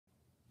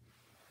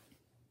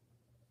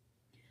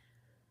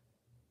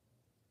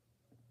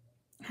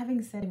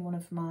having said in one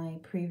of my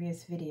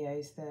previous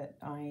videos that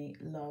I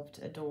loved,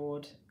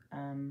 adored,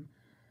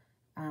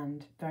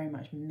 and very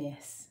much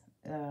miss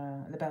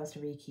Labelle's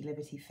de Ricci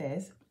Liberty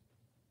Fizz,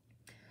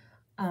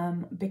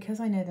 because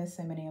I know there's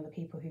so many other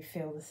people who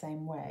feel the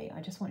same way,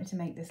 I just wanted to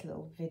make this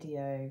little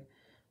video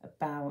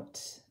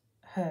about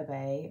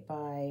Herbae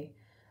by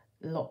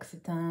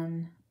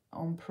L'Occitane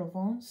en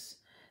Provence.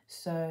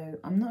 So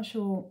I'm not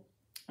sure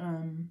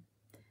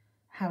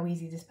how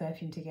easy this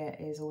perfume to get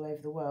is all over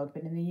the world,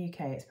 but in the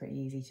UK it's pretty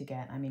easy to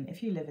get. I mean,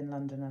 if you live in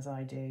London as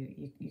I do,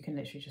 you can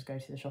literally just go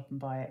to the shop and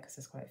buy it because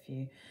there's quite a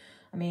few.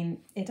 I mean,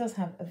 it does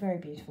have a very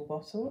beautiful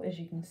bottle, as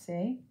you can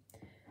see.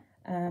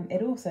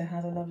 It also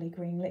has a lovely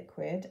green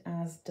liquid,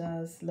 as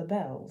does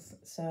Labelle's.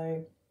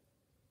 So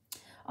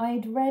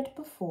I'd read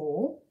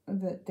before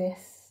that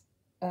this,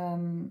 I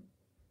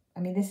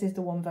mean, this is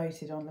the one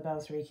voted on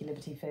Labelle's de Ricci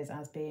Liberty Fizz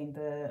as being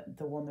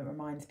the one that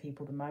reminds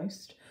people the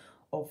most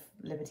of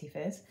Liberty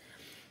Fizz.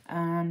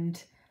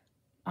 And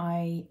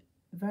I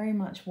very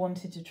much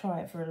wanted to try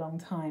it for a long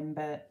time,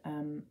 but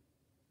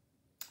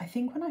I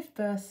think when I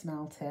first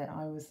smelt it,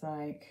 I was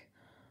like,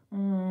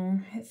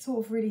 it's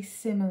sort of really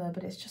similar,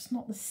 but it's just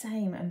not the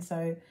same. And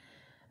so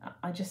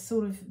I just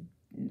sort of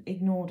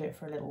ignored it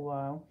for a little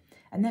while.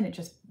 And then it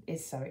just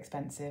is so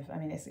expensive. I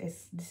mean, this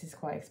is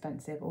quite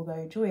expensive,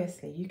 although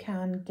joyously you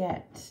can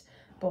get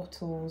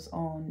bottles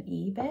on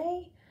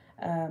eBay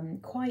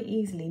quite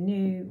easily,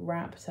 new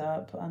wrapped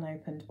up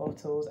unopened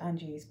bottles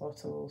and used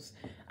bottles.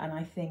 And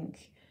I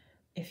think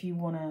if you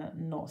want to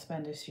not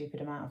spend a stupid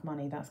amount of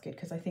money, that's good,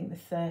 because I think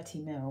the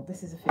 30ml,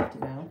 this is a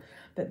 50ml,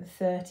 but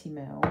the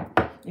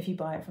 30ml, if you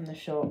buy it from the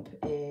shop,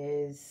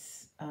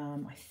 is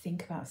I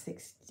think about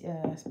 50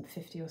 or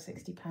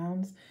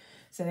 £60.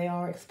 So they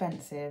are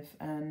expensive,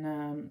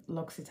 and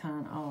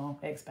L'Occitane are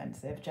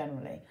expensive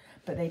generally,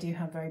 but they do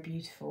have very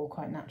beautiful,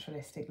 quite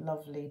naturalistic,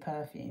 lovely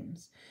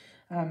perfumes.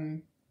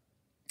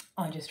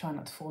 I just try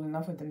not to fall in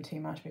love with them too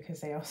much because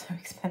they are so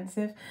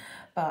expensive.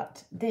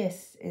 But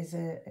this is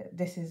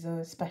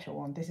a special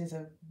one. This is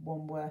a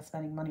one worth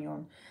spending money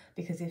on,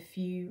 because if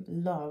you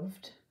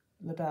loved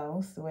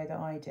Labelle's the way that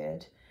I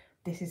did,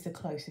 this is the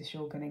closest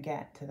you're going to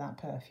get to that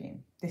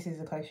perfume. This is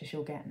the closest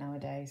you'll get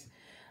nowadays.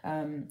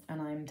 And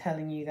I'm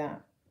telling you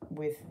that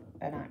with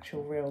an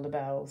actual real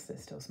Labelle's that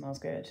still smells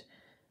good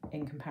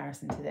in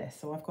comparison to this.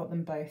 So I've got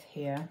them both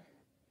here.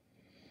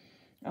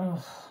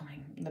 Oh,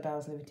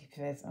 Labelle's Liberty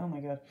Fizz. Oh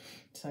my god,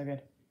 so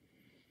good.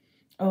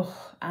 Oh,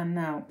 and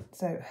now,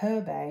 so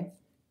Herbae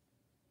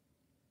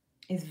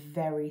is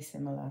very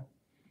similar.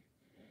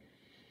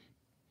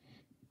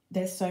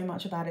 There's so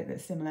much about it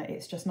that's similar.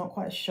 It's just not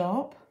quite as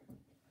sharp,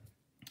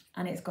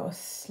 and it's got a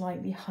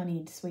slightly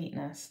honeyed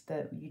sweetness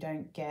that you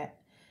don't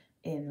get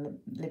in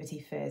Liberty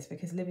Fizz,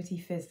 because Liberty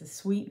Fizz, the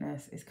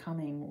sweetness is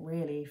coming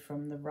really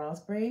from the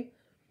raspberry.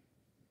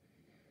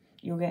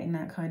 You're getting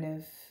that kind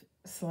of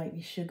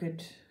slightly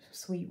sugared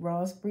sweet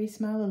raspberry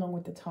smell along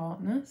with the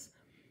tartness.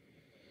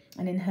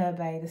 And in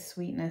Herbae, the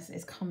sweetness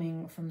is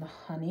coming from the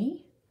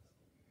honey.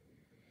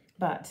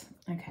 But,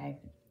 okay,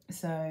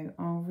 so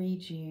I'll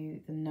read you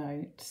the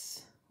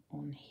notes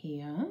on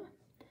here.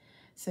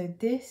 So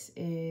this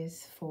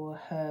is for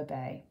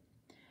Herbae.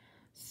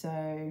 So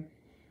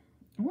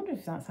I wonder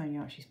if that's how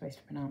you're actually supposed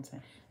to pronounce it.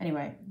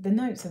 Anyway, the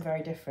notes are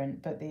very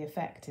different, but the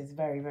effect is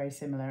very, very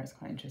similar. It's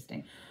quite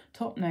interesting.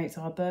 Top notes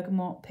are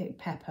bergamot, picked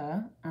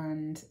pepper,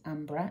 and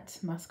ambrette,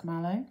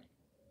 muskmallow.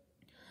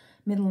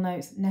 Middle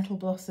notes, nettle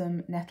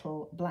blossom,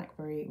 nettle,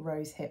 blackberry,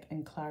 rose hip,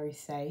 and clary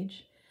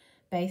sage.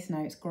 Base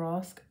notes,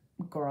 grass,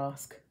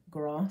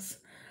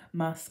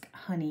 musk,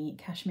 honey,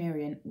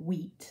 Cashmerian,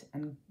 wheat,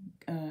 and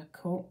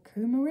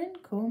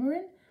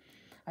coumarin.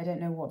 I don't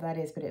know what that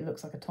is, but it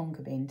looks like a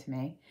tonka bean to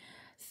me.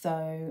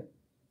 So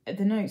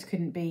the notes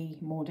couldn't be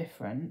more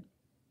different,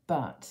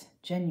 but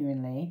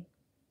genuinely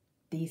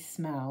these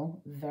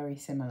smell very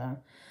similar.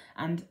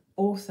 And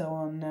also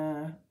on,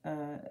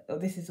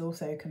 this is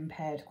also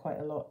compared quite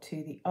a lot to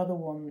the other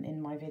one in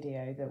my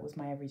video that was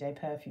my everyday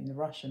perfume, the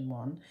Russian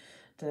one,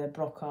 the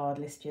Brocard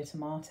Listia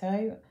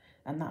Tomato,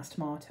 and that's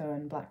tomato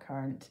and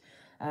blackcurrant.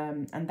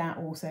 And that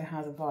also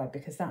has a vibe,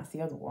 because that's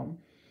the other one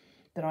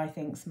that I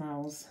think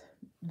smells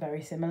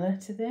very similar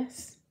to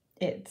this.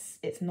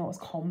 It's not as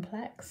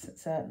complex,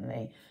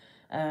 certainly,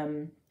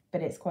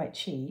 but it's quite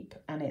cheap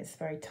and it's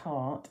very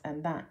tart,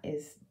 and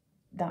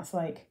that's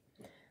like,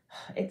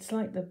 it's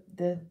like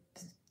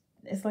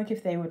it's like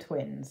if they were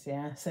twins,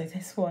 yeah. So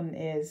this one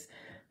is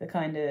the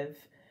kind of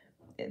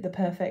the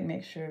perfect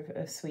mixture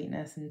of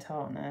sweetness and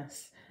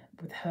tartness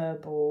with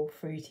herbal,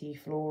 fruity,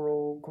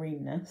 floral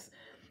greenness.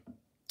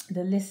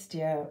 The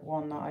Listia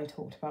one that I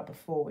talked about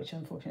before, which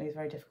unfortunately is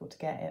very difficult to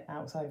get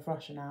outside of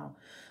Russia now,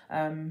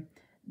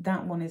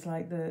 that one is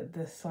like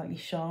the slightly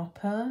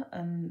sharper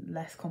and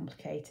less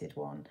complicated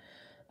one.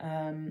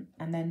 And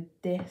then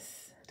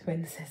this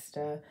twin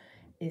sister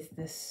is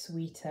the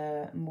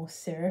sweeter, more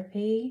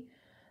syrupy,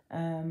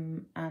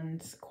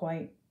 and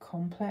quite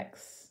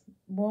complex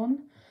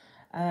one.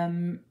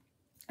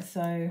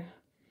 So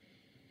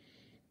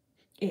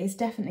it is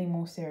definitely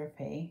more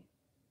syrupy,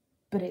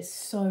 but it's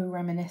so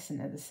reminiscent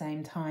at the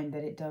same time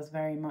that it does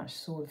very much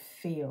sort of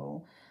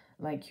feel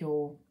like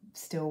you're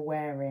still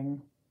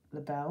wearing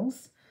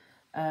labels,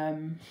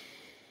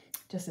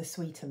 just a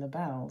sweeter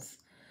labels.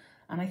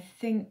 And I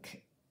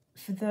think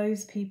for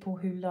those people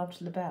who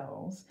loved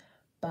labels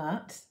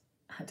but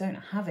don't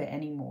have it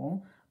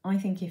anymore, I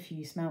think if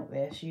you smelt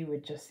this, you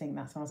would just think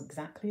that smells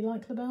exactly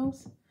like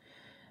labels.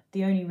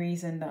 The only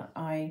reason that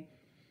I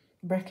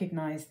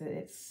recognise that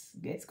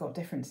it's got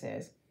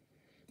differences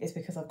is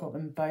because I've got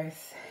them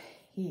both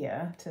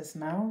here to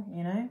smell,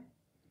 you know.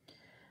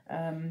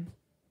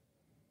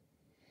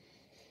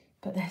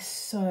 But they're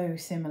so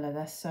similar.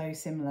 They're so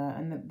similar,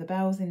 and the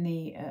bells in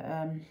the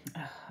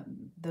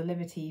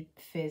Liberty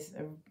Fizz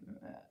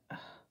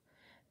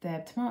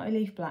they're tomato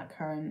leaf,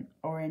 blackcurrant,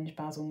 orange,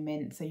 basil,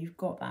 mint. So you've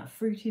got that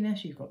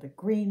fruitiness, you've got the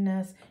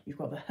greenness, you've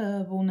got the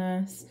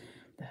herbalness.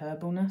 The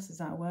herbalness, is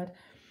that a word?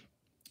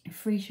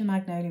 Freesia,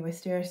 magnolia,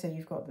 wisteria, so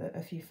you've got a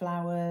few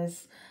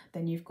flowers.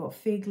 Then you've got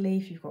fig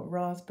leaf, you've got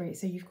raspberry,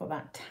 so you've got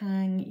that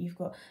tang. You've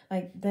got,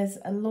 like, there's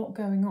a lot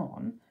going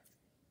on.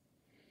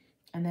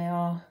 And they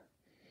are,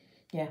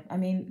 yeah, I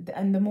mean,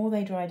 and the more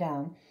they dry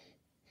down,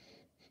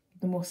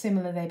 the more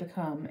similar they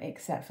become,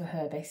 except for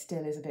Herbae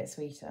still is a bit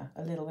sweeter,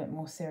 a little bit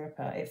more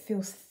syrupy. It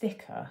feels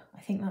thicker. I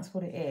think that's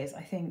what it is.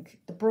 I think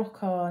the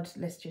Brocard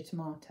Lister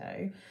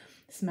Tomato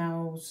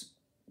smells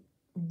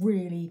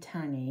really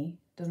tangy,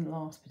 doesn't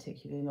last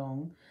particularly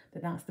long,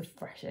 but that's the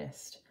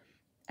freshest.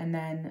 And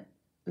then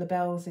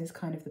Labelle's is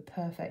kind of the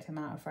perfect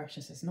amount of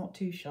freshness. It's not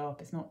too sharp,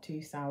 it's not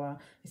too sour,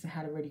 it's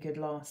had a really good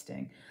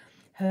lasting.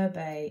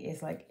 Herbae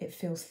is like, it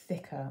feels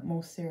thicker,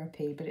 more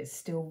syrupy, but it's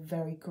still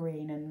very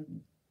green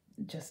and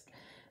just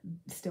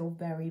still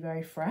very,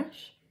 very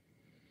fresh.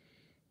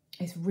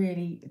 It's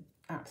really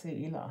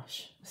absolutely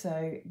lush.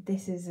 So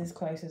this is as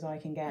close as I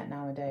can get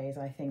nowadays,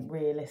 I think,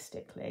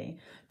 realistically,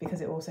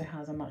 because it also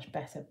has a much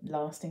better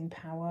lasting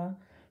power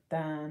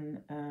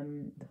than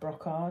the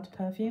Brocard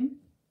perfume.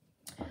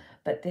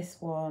 But this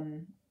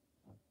one,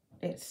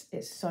 it's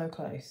so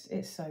close.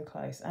 It's so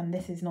close. And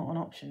this is not an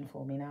option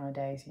for me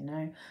nowadays, you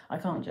know. I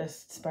can't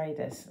just spray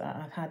this.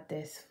 I've had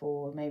this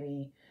for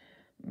maybe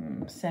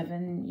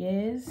 7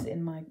 years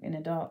in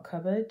a dark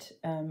cupboard,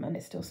 and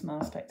it still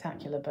smells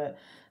spectacular, but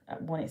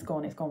when it's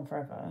gone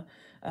forever.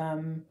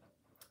 And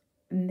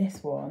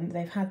this one,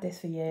 they've had this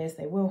for years,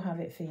 they will have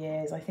it for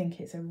years. I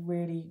think it's a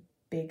really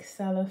big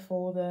seller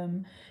for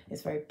them.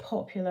 It's very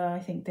popular. I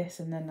think this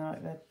and then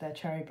their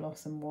cherry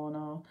blossom one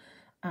are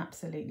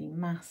absolutely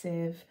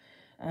massive.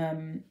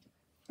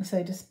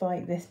 So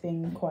despite this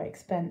being quite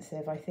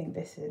expensive, I think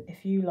this is,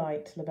 if you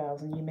liked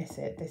Labelle's and you miss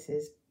it, this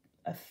is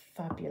a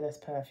fabulous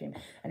perfume,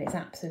 and it's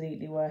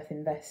absolutely worth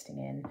investing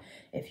in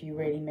if you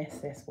really miss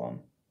this one.